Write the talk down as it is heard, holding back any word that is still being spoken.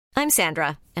I'm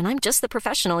Sandra, and I'm just the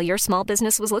professional your small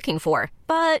business was looking for.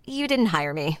 But you didn't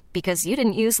hire me because you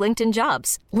didn't use LinkedIn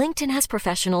Jobs. LinkedIn has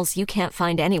professionals you can't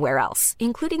find anywhere else,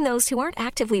 including those who aren't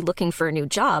actively looking for a new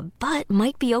job, but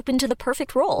might be open to the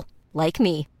perfect role, like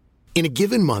me. In a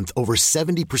given month, over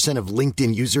 70% of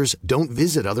LinkedIn users don't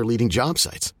visit other leading job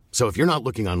sites. So if you're not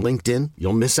looking on LinkedIn,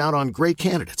 you'll miss out on great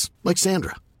candidates like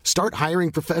Sandra. Start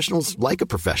hiring professionals like a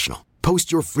professional.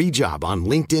 Post your free job on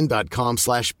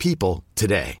linkedin.com/people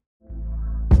today.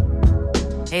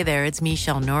 Hey there, it's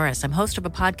Michelle Norris. I'm host of a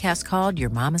podcast called Your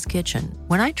Mama's Kitchen.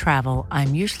 When I travel,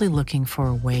 I'm usually looking for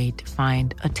a way to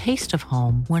find a taste of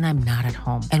home when I'm not at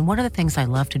home. And one of the things I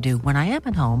love to do when I am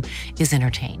at home is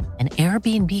entertain. And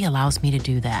Airbnb allows me to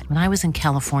do that. When I was in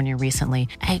California recently,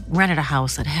 I rented a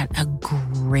house that had a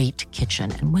great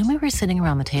kitchen. And when we were sitting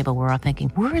around the table, we're all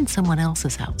thinking, we're in someone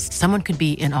else's house. Someone could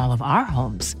be in all of our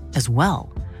homes as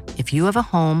well. If you have a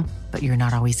home, but you're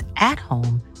not always at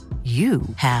home, you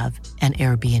have an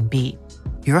Airbnb.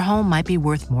 Your home might be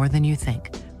worth more than you think.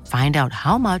 Find out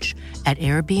how much at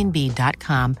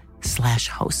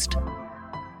airbnb.com/host. Down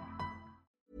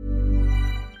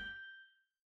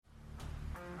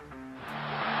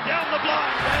the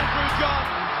blind, Andrew John.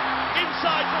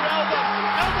 Inside for Albert.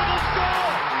 Albert will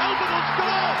score. Albert will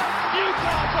score.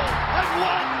 Newcastle have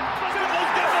won.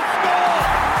 Fiddler's going to score.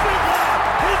 Fiddler,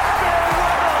 it's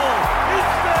farewell.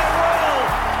 It's farewell.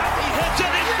 And he hits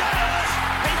it. He's got it.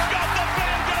 He's got the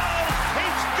field goal.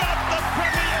 He's got the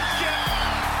premiership.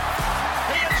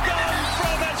 He has gone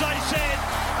from, as I said,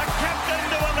 a captain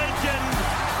to a legend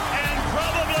and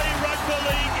probably rugby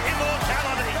league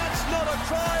immortality. That's not a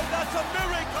try. That's a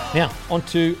miracle. Now, on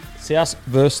to South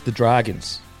versus the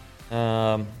Dragons.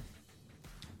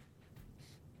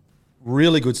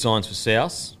 Really good signs for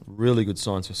South. Really good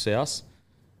signs for South.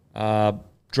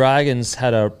 Dragons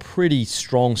had a pretty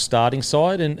strong starting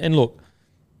side. And look,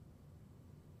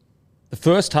 the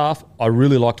first half, I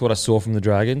really liked what I saw from the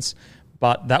Dragons,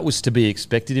 but that was to be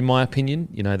expected in my opinion.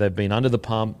 You know, they've been under the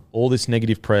pump, all this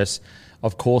negative press.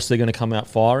 Of course, they're going to come out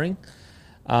firing.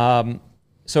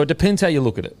 So it depends how you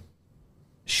look at it.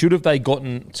 Should have they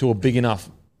gotten to a big enough,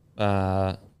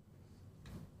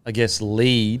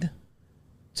 lead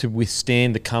to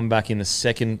withstand the comeback in the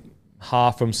second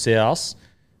half from South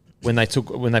when they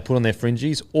put on their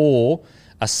fringes, or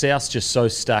are South just so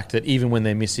stacked that even when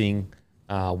they're missing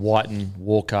Whiten,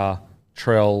 Walker,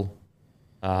 Trell,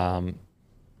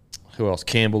 who else?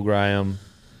 Campbell Graham.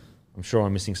 I'm sure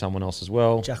I'm missing someone else as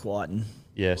well. Jack Whiten.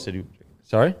 Yeah,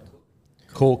 sorry?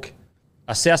 Cook.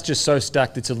 Are South just so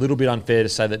stacked it's a little bit unfair to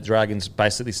say that Dragons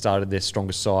basically started their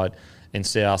strongest side and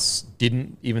South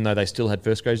didn't, even though they still had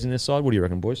first graders in their side? What do you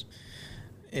reckon, boys?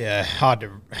 Yeah, hard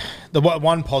to... The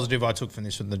one positive I took from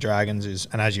this with the Dragons is,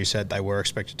 and as you said, they were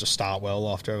expected to start well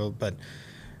after, but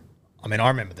I mean, I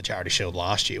remember the Charity Shield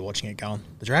last year watching it going,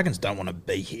 the Dragons don't want to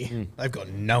be here. They've got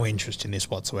no interest in this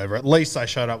whatsoever. At least they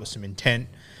showed up with some intent.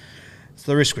 It's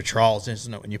the risk with trials,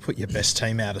 isn't it? When you put your best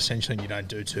team out, essentially, and you don't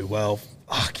do too well,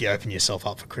 you open yourself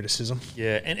up for criticism.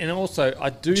 Yeah, and also I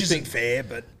do Which think... isn't fair,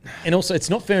 but... And also, it's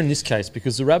not fair in this case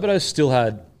because the Rabbitohs still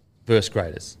had first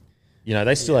graders. You know,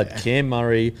 they still had Cam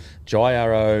Murray, Jai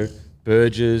Arrow,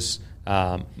 Burgess,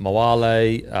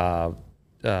 Moale,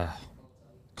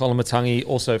 Colin Matangi,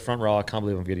 also front row, I can't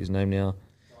believe I'm forgetting his name now,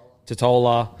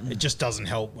 Totola. It just doesn't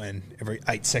help when every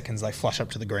 8 seconds they flush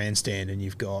up to the grandstand and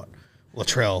you've got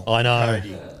Latrell, I know,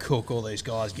 Cody, Cook, all these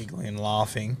guys giggling and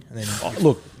laughing. And then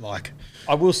look, like,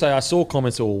 I will say I saw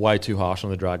comments that were way too harsh on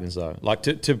the Dragons though. Like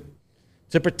to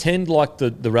pretend like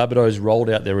the Rabbitohs rolled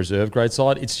out their reserve grade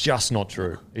side, it's just not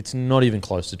true. It's not even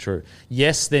close to true.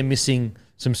 Yes, they're missing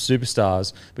some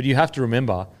superstars, but you have to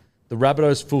remember the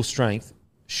Rabbitohs full strength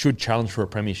should challenge for a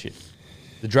premiership.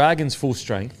 The Dragons full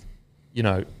strength, you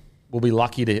know, will be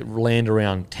lucky to land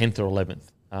around 10th or 11th.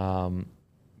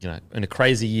 You know, in a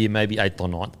crazy year, maybe 8th or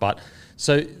 9th. But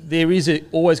so there is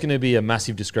always going to be a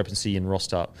massive discrepancy in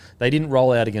roster. They didn't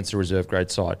roll out against a reserve grade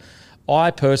side.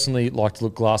 I personally like to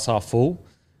look glass half full.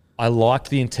 I liked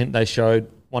the intent they showed.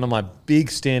 One of my big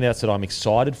standouts that I'm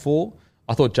excited for,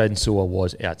 I thought Jaden Sewer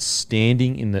was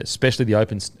outstanding especially the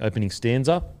opening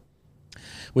stanza,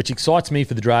 which excites me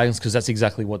for the Dragons because that's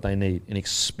exactly what they need, an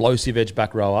explosive edge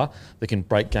back rower that can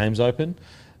break games open.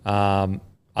 I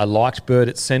liked Bird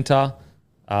at centre.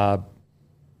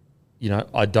 You know,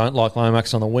 I don't like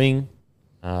Lomax on the wing.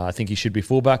 I think he should be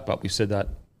fullback, but we've said that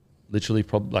literally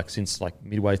probably since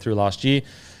midway through last year.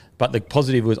 But the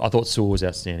positive was I thought Sewer was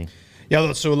outstanding. Yeah, I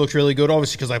thought Sewer looked really good,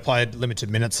 obviously because they played limited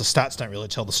minutes. The stats don't really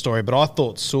tell the story, but I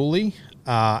thought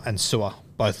and Sewer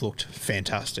both looked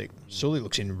fantastic. Sewer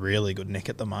looks in really good nick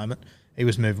at the moment. He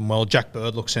was moving well. Jack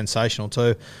Bird looked sensational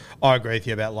too. I agree with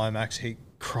you about Lomax. He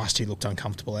looked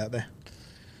uncomfortable out there.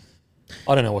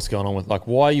 I don't know what's going on with, like,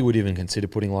 why you would even consider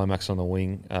putting Lomax on the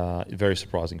wing. Very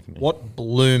surprising for me. What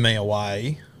blew me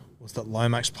away was that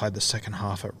Lomax played the second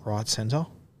half at right centre.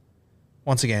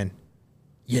 Once again,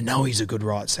 you know he's a good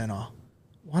right centre.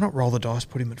 Why not roll the dice,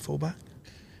 put him at fullback?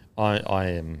 I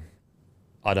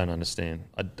don't understand.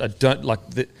 I don't like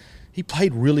that. He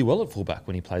played really well at fullback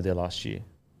when he played there last year.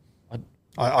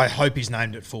 I hope he's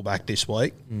named at fullback this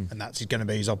week, and that's going to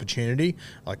be his opportunity.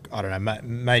 Like, I don't know,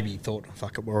 maybe he thought,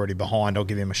 fuck it, we're already behind, I'll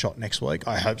give him a shot next week.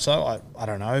 I hope so. I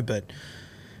don't know, but...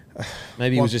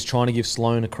 maybe he was just trying to give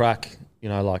Sloan a crack. You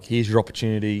know, like, here's your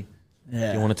opportunity.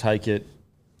 Yeah. You want to take it?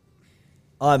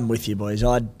 I'm with you, boys.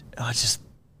 I just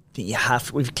think you have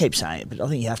to... We keep saying it, but I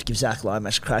think you have to give Zach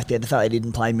Lomax a crack there. The fact he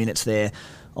didn't play minutes there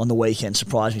on the weekend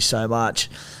surprised me so much.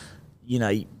 You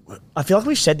know... I feel like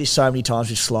we've said this so many times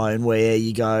with Sloan, where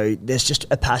you go, there's just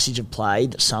a passage of play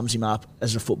that sums him up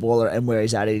as a footballer and where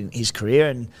he's at in his career.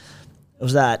 And it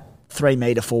was that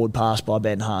 3-metre forward pass by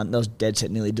Ben Hunt. That was dead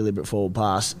set, nearly deliberate forward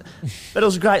pass. But it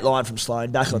was a great line from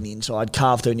Sloan, back on the inside,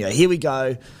 carved through, and you go, here we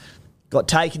go. Got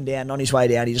taken down. On his way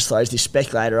down, he just throws this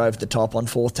speculator over the top on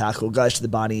fourth tackle, goes to the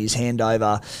Bunnies, hand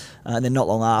over, and then not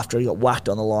long after, he got whacked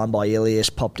on the line by Ilias,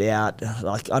 popped out.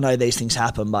 Like, I know these things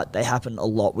happen, but they happen a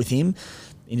lot with him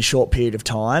in a short period of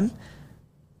time.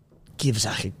 Give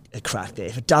Zach a crack there.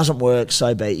 If it doesn't work,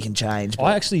 so be it, you can change.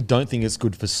 I actually don't think it's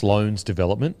good for Sloan's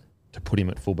development to put him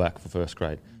at fullback for first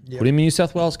grade. Yep. Put him in New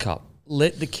South Wales Cup.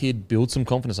 Let the kid build some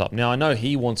confidence up. Now, I know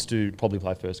he wants to probably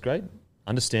play first grade.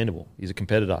 Understandable. He's a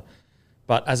competitor.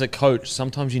 But as a coach,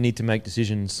 sometimes you need to make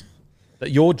decisions.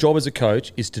 That your job as a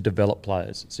coach is to develop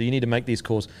players. So you need to make these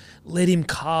calls. Let him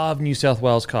carve New South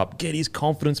Wales Cup. Get his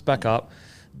confidence back up.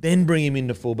 Then bring him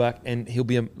into fullback, and he'll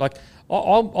be like.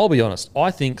 I'll be honest.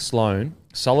 I think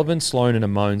Sullivan, Sloan, and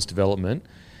Amon's development.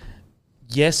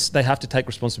 Yes, they have to take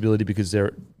responsibility because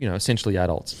they're essentially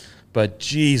adults. But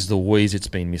geez Louise, it's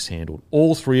been mishandled.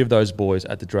 All three of those boys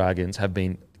at the Dragons have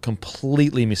been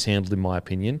completely mishandled, in my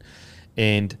opinion,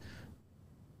 and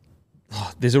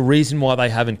there's a reason why they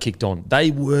haven't kicked on.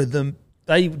 They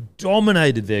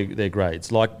dominated their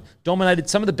grades, like dominated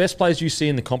some of the best players you see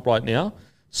in the comp right now.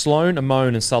 Sloan,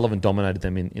 Amon, and Sullivan dominated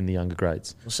them in the younger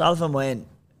grades. Well, Sullivan went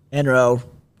NRL,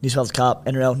 New South Wales Cup,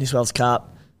 NRL, New South Wales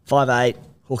Cup, 5'8",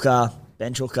 hooker,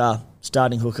 bench hooker,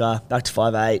 starting hooker, back to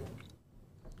 5'8".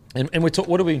 And what have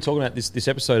we been talking about this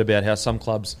episode about how some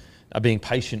clubs are being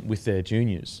patient with their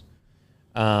juniors.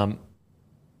 Now,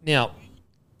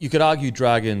 you could argue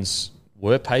Dragons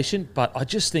were patient, but I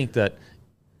just think that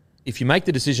if you make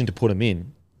the decision to put them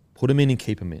in and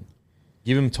keep them in.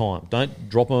 Give him time. Don't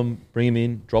drop him, bring him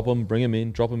in, drop him, bring him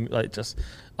in, drop him. Like, just,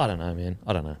 I don't know, man.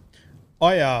 I don't know.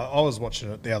 I was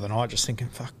watching it the other night just thinking,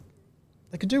 fuck,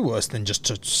 they could do worse than just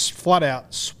to flat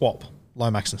out swap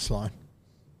Lomax and Sloan.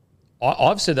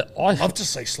 I've said that. I'd love to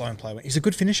see Sloan play. He's a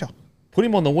good finisher. Put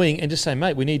him on the wing and just say,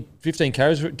 mate, we need 15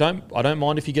 carries. I don't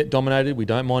mind if you get dominated. We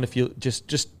don't mind if you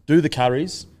just do the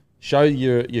carries. Show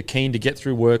you're keen to get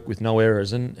through work with no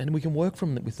errors, and we can work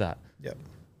with that. Yep.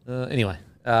 Anyway.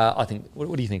 I think.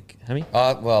 What do you think, Hammy?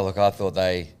 Well, look, I thought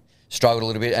they struggled a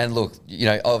little bit, and look,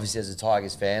 obviously as a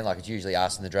Tigers fan, like it's usually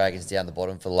us and the Dragons down the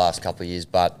bottom for the last couple of years.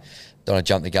 But don't want to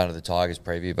jump the gun to the Tigers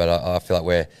preview, but I feel like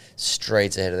we're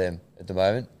streets ahead of them at the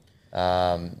moment,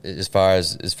 as far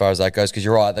as that goes. Because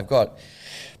you're right, they've got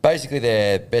basically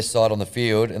their best side on the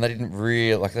field, and they didn't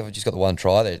really they've just got the one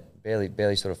try there.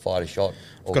 Barely sort of fired a shot.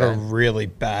 I've got a really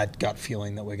bad gut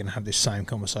feeling that we're going to have this same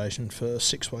conversation for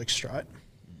 6 weeks straight.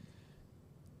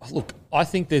 Look, I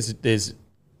think there's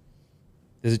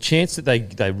a chance that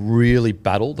they really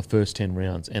battle the first 10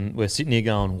 rounds, and we're sitting here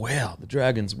going, "Wow, the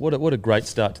Dragons! What a great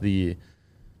start to the year."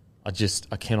 I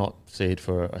cannot see it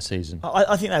for a season.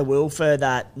 I think they will for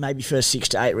that maybe first 6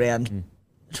 to 8 round.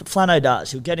 Flano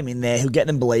does. He'll get him in there. He'll get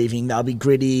them believing. They'll be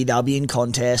gritty. They'll be in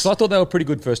contest. So I thought they were pretty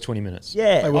good first 20 minutes.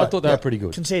 Yeah, I thought they were pretty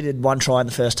good. Conceded 1 try in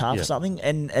the first half or something,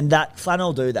 and that Flano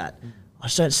will do that. I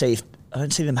don't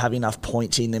see them having enough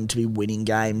points in them to be winning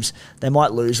games. They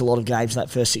might lose a lot of games in that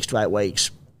first 6 to 8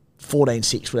 weeks,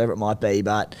 14-6, whatever it might be,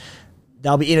 but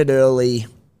they'll be in it early.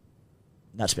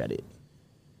 That's about it.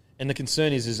 And the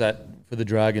concern is that for the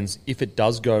Dragons, if it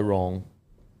does go wrong,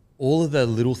 all of the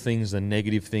little things, the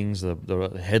negative things,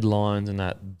 the headlines and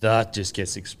that just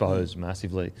gets exposed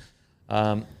massively.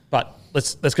 But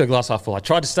let's go glass half full. I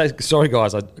tried to stay, sorry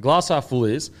guys, glass half full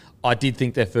is, I did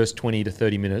think their first 20 to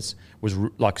 30 minutes was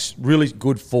really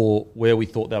good for where we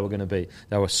thought they were going to be.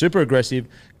 They were super aggressive,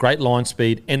 great line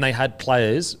speed, and they had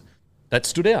players that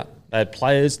stood out. They had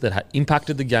players that had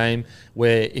impacted the game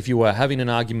where if you were having an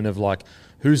argument of like,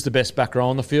 who's the best back row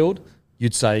on the field,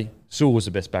 you'd say Sewell was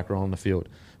the best back row on the field.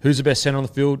 Who's the best centre on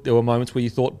the field? There were moments where you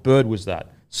thought Bird was that.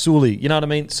 Sully, you know what I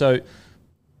mean? So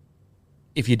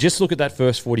if you just look at that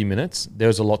first 40 minutes,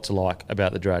 there's a lot to like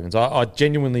about the Dragons. I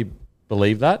genuinely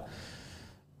believe that.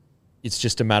 It's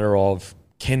just a matter of,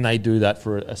 can they do that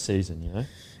for a season, you know?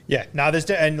 Yeah, no, at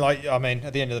the end of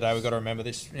the day, we've got to remember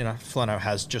this. Flano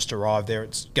has just arrived there.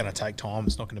 It's going to take time.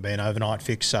 It's not going to be an overnight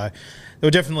fix. So there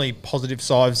were definitely positive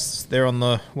sides there on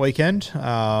the weekend.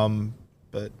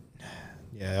 But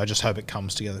yeah, I just hope it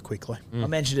comes together quickly. I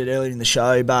mentioned it earlier in the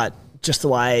show, but just the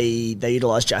way they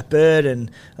utilised Jack Bird, and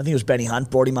I think it was Benny Hunt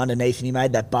brought him underneath and he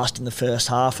made that bust in the first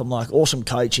half. I'm like, awesome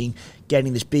coaching,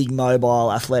 getting this big,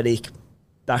 mobile, athletic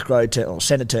back row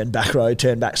centre turn back row,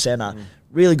 turn back centre.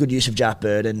 Really good use of Jack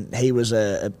Bird, and he was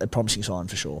a promising sign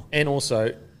for sure. And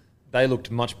also, they looked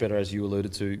much better, as you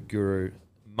alluded to, Guru,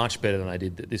 much better than they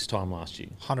did this time last year.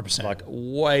 100%. Like,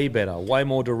 way better, way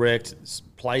more direct,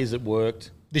 plays that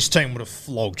worked. This team would have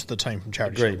flogged the team from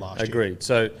Charity Shield last year. Agreed.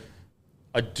 So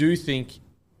I do think,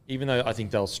 even though I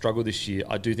think they'll struggle this year,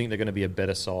 I do think they're going to be a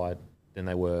better side than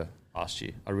they were last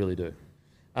year. I really do.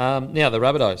 Now, the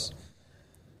Rabbitohs.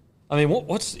 I mean,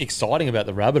 what's exciting about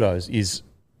the Rabbitohs is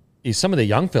some of the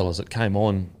young fellas that came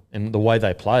on and the way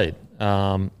they played.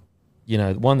 The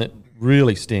one that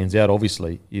really stands out,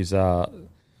 obviously, is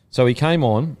so he came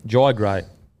on, Jai Gray.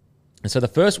 And so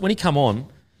when he come on,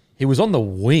 he was on the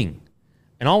wing.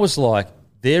 And I was like,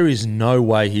 there is no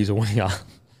way he's a winger.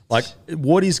 I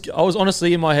was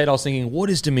honestly in my head, I was thinking,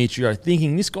 what is Demetrio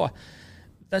thinking? This guy,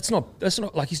 that's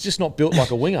not like, he's just not built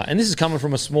like a winger. And this is coming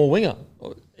from a small winger.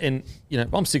 And,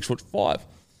 I'm 6'5".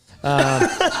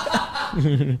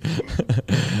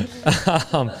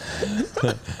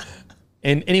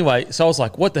 And anyway, so I was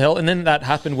like, what the hell? And then that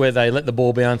happened where they let the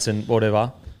ball bounce and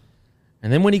whatever.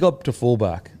 And then when he got to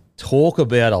fullback, talk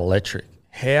about electric.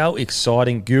 How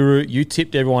exciting. Guru, you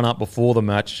tipped everyone up before the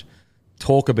match.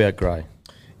 Talk about Gray.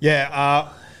 Yeah,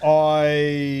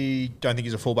 I don't think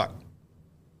he's a fullback.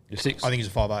 You're 6? I think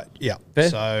he's a 5'8". Yeah. Fair.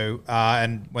 So,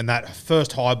 and when that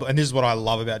first high, and this is what I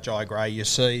love about Jai Gray, you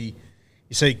see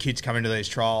kids come into these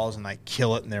trials and they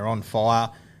kill it and they're on fire.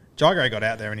 Jai Gray got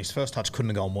out there and his first touch couldn't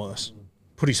have gone worse.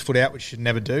 Put his foot out, which he should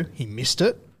never do. He missed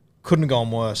it. Couldn't have gone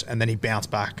worse. And then he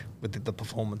bounced back with the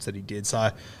performance that he did.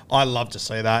 So I love to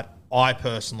see that. I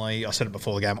personally, I said it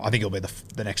before the game, I think he'll be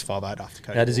the next 5'8" after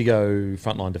Cody. How does he go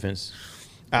frontline defence?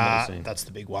 That's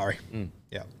the big worry.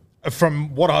 Yeah.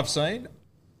 From what I've seen,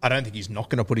 I don't think he's not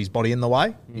going to put his body in the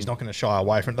way. He's not going to shy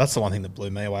away from it. That's the one thing that blew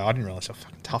me away. I didn't realise how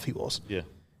fucking tough he was. Yeah.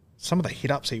 Some of the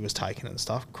hit-ups he was taking and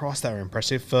stuff, Christ, they were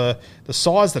impressive. For the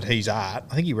size that he's at,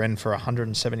 I think he ran for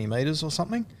 170 metres or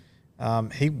something.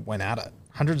 He went at it.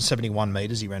 171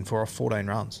 metres he ran for off 14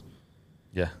 runs.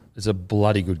 Yeah, it's a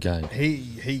bloody good game.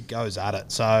 He goes at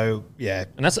it. So, yeah.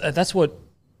 And that's what,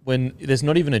 when there's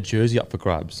not even a jersey up for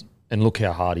grabs, and look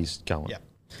how hard he's going. Yeah.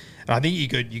 And I think you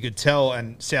could tell,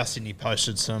 and South Sydney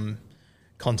posted some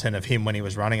content of him when he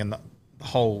was running, and the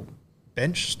whole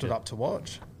bench stood up to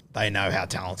watch. They know how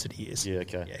talented he is. Yeah,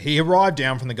 okay. Yeah, he arrived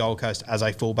down from the Gold Coast as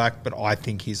a fullback, but I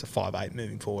think he's a 5'8"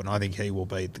 moving forward, and I think he will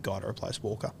be the guy to replace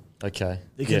Walker. Okay.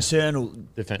 The concern,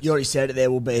 you already said it there,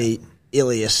 will be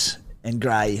Ilias and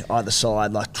Gray either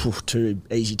side, like two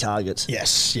easy targets.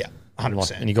 Yes, yeah,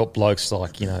 100%. And you got blokes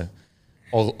like,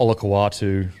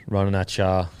 Olakawatu running at you,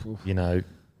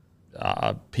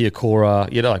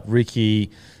 Piakora, like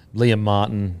Ricky, Liam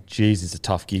Martin. Jeez, it's a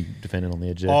tough gig defending on the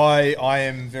edge there. I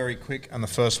am very quick and the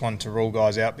first one to rule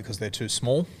guys out because they're too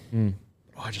small.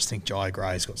 I just think Jai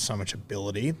Gray's got so much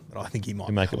ability that I think he might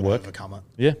make it work. Overcome it.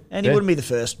 Yeah. And he wouldn't be the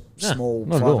first small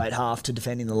 5'8" half to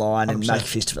defend in the line 100%. And make a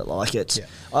fist of it like it. Yeah.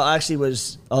 I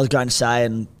was going to say,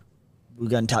 and we're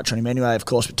going to touch on him anyway, of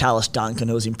course, but Tallis Duncan,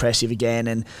 who was impressive again.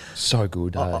 And so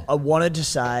good. I wanted to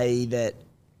say that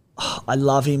I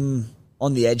love him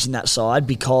on the edge in that side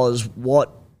because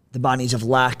what the Bunnies have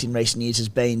lacked in recent years has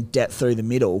been depth through the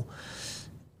middle.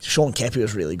 Sean Kepi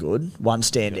was really good, one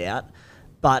standout,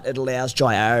 but it allows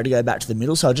Jai Arrow to go back to the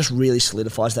middle, so it just really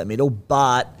solidifies that middle.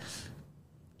 But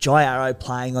Jai Arrow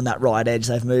playing on that right edge,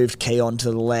 they've moved Keon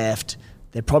to the left.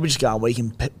 They're probably just going, we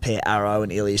can pair Arrow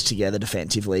and Ilias together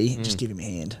defensively and just give him a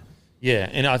hand. Yeah,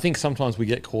 and I think sometimes we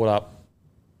get caught up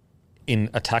in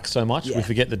attack so much, we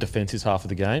forget the defence is half of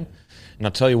the game. And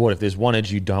I'll tell you what, if there's one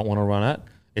edge you don't want to run at,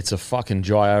 it's a fucking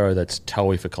Jai Arrow that's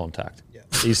toey for contact. Yeah.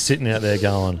 He's sitting out there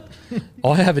going,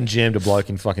 I haven't jammed a bloke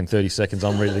in fucking 30 seconds.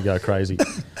 I'm ready to go crazy.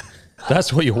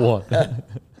 That's what you want.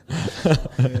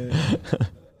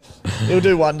 It'll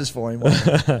do wonders for him.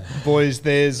 Boys,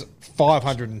 there's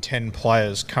 510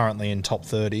 players currently in top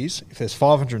 30s. If there's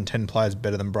 510 players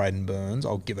better than Braden Burns,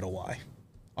 I'll give it away.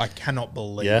 I cannot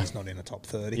believe he's not in a top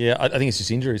 30. Yeah, I think it's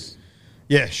just injuries.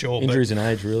 Yeah, sure. Injuries and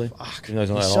age, really. Fuck. He's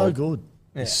so good.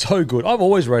 Yeah. He's so good. I've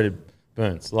always rated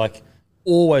Burns.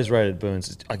 Always rated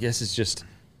Burns. I guess it's just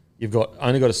you've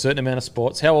only got a certain amount of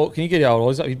spots. How old can you get? How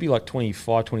old is that? He'd be like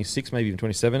 25, 26, maybe even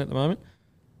 27 at the moment.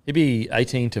 He'd be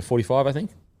 18 to 45, I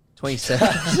think. 27.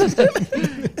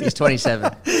 He's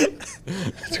 27.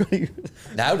 20.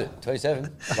 Nailed it.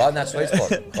 27. Right in that sweet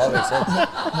spot. Right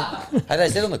what he said. Hey, they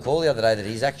said on the call the other day that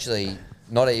he's actually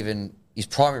not even his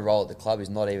primary role at the club is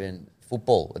not even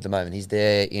football at the moment. He's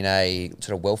there in a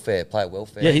sort of player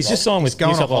welfare. Yeah, he's just signed with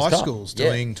going New South to Wales high Cup. schools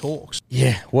doing talks.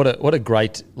 Yeah, what a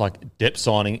great depth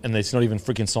signing, and it's not even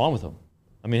freaking signed with them.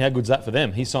 I mean, how good's that for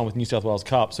them? He's signed with New South Wales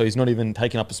Cup, so he's not even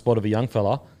taking up a spot of a young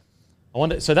fella. I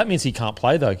wonder. So that means he can't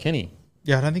play though, can he?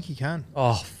 Yeah, I don't think he can.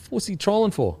 Oh, what's he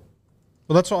trolling for?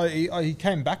 Well, that's why he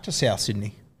came back to South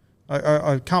Sydney.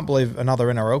 I can't believe another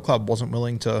NRL club wasn't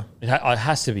willing to. It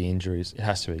has to be injuries. It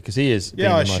has to be because he is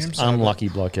Yeah, I the assume most so, unlucky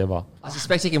bloke ever. I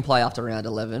suspect he can play after round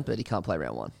 11, but he can't play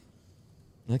round 1.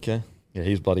 Okay. Yeah,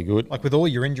 he's bloody good. Like with all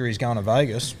your injuries going to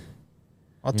Vegas,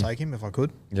 I'd take him if I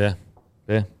could. Yeah.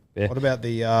 What about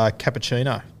the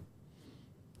cappuccino?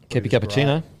 Kepi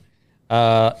Cappuccino.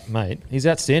 Mate, he's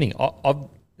outstanding.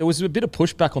 There was a bit of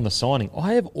pushback on the signing.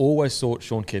 I have always thought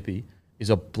Sean Kepi is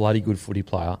a bloody good footy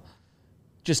player.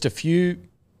 Just a few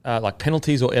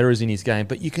penalties or errors in his game,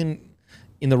 but you can,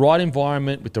 in the right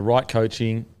environment with the right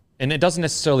coaching, and it doesn't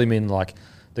necessarily mean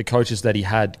the coaches that he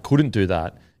had couldn't do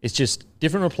that. It's just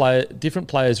different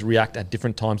players react at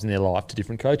different times in their life to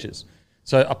different coaches.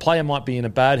 So a player might be in a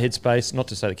bad headspace, not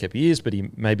to say that Kepi is, but he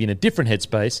may be in a different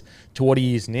headspace to what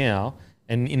he is now.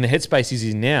 And in the headspace he's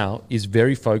in now is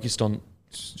very focused on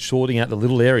sorting out the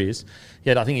little areas.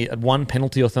 He had, I think, he had one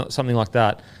penalty or something like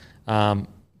that.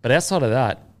 But outside of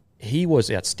that, he was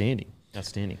outstanding.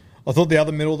 Outstanding. I thought the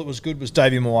other middle that was good was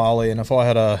Davey Moali, and if I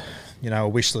had a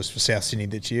wish list for South Sydney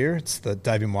this year, it's that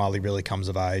Davey Moali really comes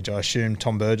of age. I assume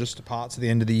Tom Burgess departs at the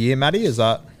end of the year. Matty,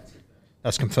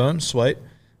 that's confirmed? Sweet.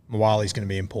 Moali's going to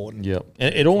be important. Yeah,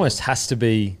 it almost has to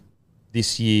be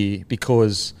this year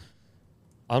because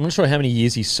I'm not sure how many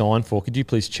years he's signed for. Could you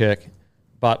please check?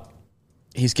 But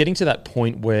he's getting to that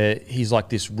point where he's like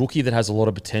this rookie that has a lot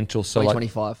of potential. So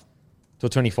 2025. Till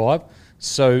 25.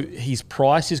 So his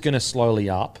price is going to slowly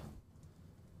up.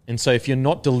 And so if you're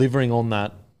not delivering on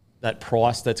that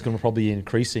price that's going to probably be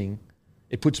increasing,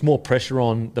 it puts more pressure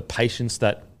on the patience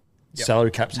that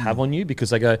salary caps have on you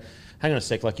because they go, hang on a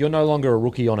sec, you're no longer a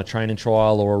rookie on a training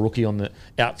trial or a rookie on the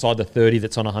outside the 30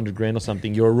 that's on 100 grand or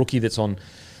something. You're a rookie that's on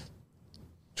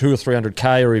 200 or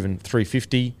 300K or even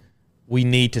 350. We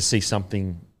need to see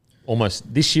something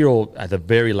almost this year or at the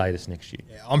very latest next year.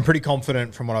 Yeah, I'm pretty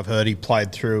confident from what I've heard. He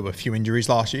played through a few injuries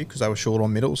last year because they were short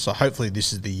on middles. So hopefully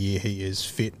this is the year he is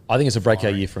fit. I think it's a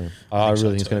breakout year for him. I really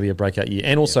think it's going to be a breakout year.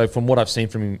 And also from what I've seen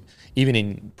from him, even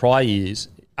in prior years,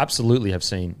 absolutely have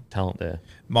seen talent there.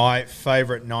 My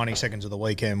favourite 90 seconds of the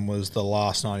weekend was the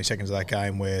last 90 seconds of that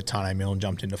game where Tane Milne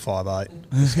jumped into 5'8".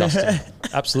 Disgusting.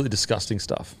 Absolutely disgusting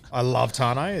stuff. I love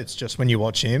Tane. It's just when you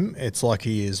watch him, it's like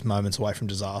he is moments away from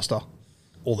disaster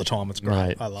all the time. It's great.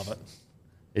 Right. I love it.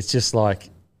 It's just like...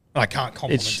 I can't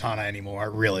compliment Tane anymore. I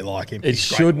really like him. It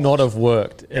should not have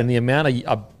worked. And the amount of...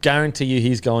 I guarantee you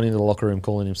he's going into the locker room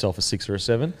calling himself a 6 or a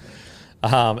 7.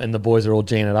 And the boys are all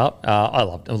geeing it up. I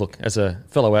love it. Look, as a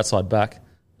fellow outside back,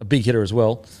 a big hitter as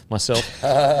well, myself.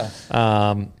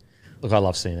 Look, I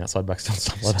love seeing outside backs doing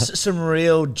stuff like that. Some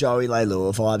real Joey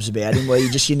Leilua vibes about him where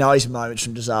you know his moments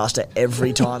from disaster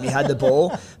every time he had the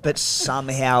ball, but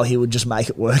somehow he would just make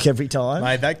it work every time.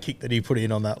 Mate, that kick that he put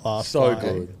in on that last So play,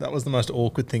 good. That was the most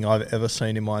awkward thing I've ever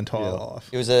seen in my entire life.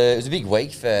 It was a big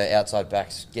week for outside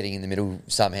backs getting in the middle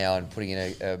somehow and putting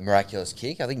in a miraculous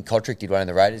kick. I think Kotrick did one in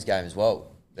the Raiders game as well.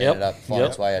 They ended up finding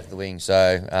its way out to the wing.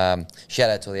 So shout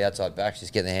out to all the outside backs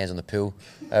just getting their hands on the pill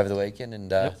over the weekend and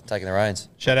taking the reins.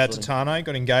 Shout out to Tane.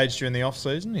 Got engaged during the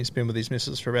off-season. He's been with his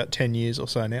missus for about 10 years or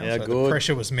so now. Yeah, so good. The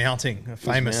pressure was mounting. A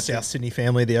famous South Sydney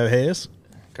family, the O'Hares.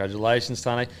 Congratulations,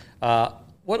 Tane.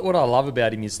 What I love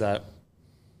about him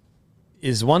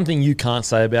is one thing you can't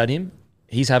say about him,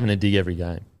 he's having a dig every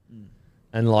game.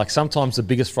 And sometimes the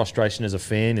biggest frustration as a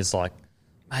fan is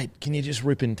mate, can you just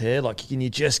rip and tear? Can you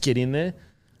just get in there?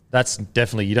 That's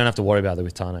definitely, you don't have to worry about that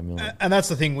with Tane Milne. And that's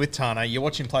the thing with Tane. You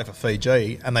watch him play for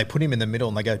Fiji and they put him in the middle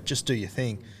and they go, just do your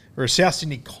thing. Whereas South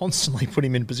Sydney constantly put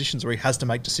him in positions where he has to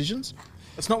make decisions.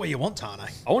 That's not where you want Tane.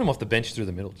 I want him off the bench through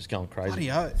the middle, just going crazy.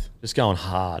 Bloody oath. Just going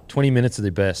hard. 20 minutes at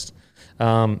the best.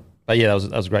 But yeah,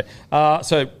 that was great.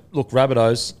 So, look,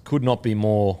 Rabbitohs could not be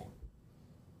more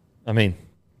I mean,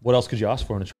 what else could you ask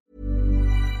for in a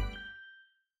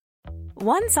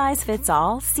One size fits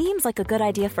all seems like a good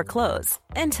idea for clothes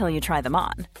until you try them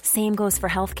on. Same goes for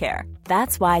healthcare.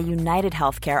 That's why United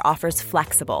Healthcare offers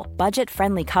flexible,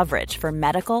 budget-friendly coverage for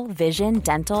medical, vision,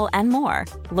 dental, and more.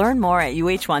 Learn more at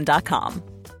uh1.com.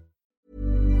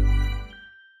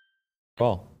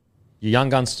 Well, your young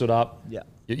guns stood up. Yeah.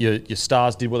 Your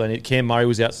stars did what they needed. Cam Murray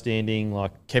was outstanding.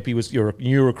 Like Kepi was your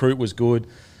new recruit was good.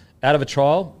 Out of a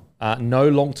trial, no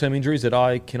long-term injuries that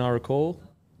I recall.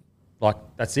 Like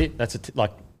that's it. That's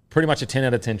like pretty much a 10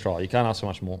 out of 10 trial. You can't ask for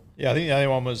much more. Yeah, I think the only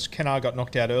one was Kennard got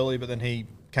knocked out early, but then he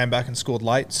came back and scored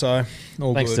late. So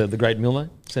all Thanks good. to the great Milner,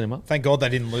 sent him up. Thank God they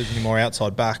didn't lose any more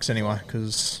outside backs anyway,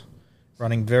 because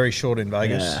running very short in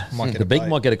Vegas might get The a big bait.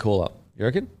 might get a call up. You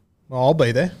reckon? Well, I'll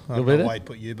be there. You'll be there? Wade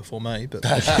put you before me, but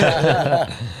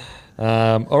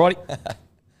Alrighty.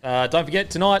 Don't forget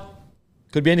tonight.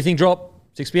 Could be anything drop.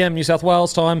 6 p.m. New South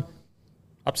Wales time.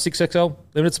 Up to 6XL.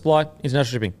 Limited supply. International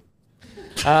shipping.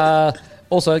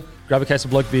 Also, grab a case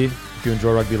of bloke beer if you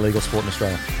enjoy rugby league or sport in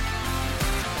Australia.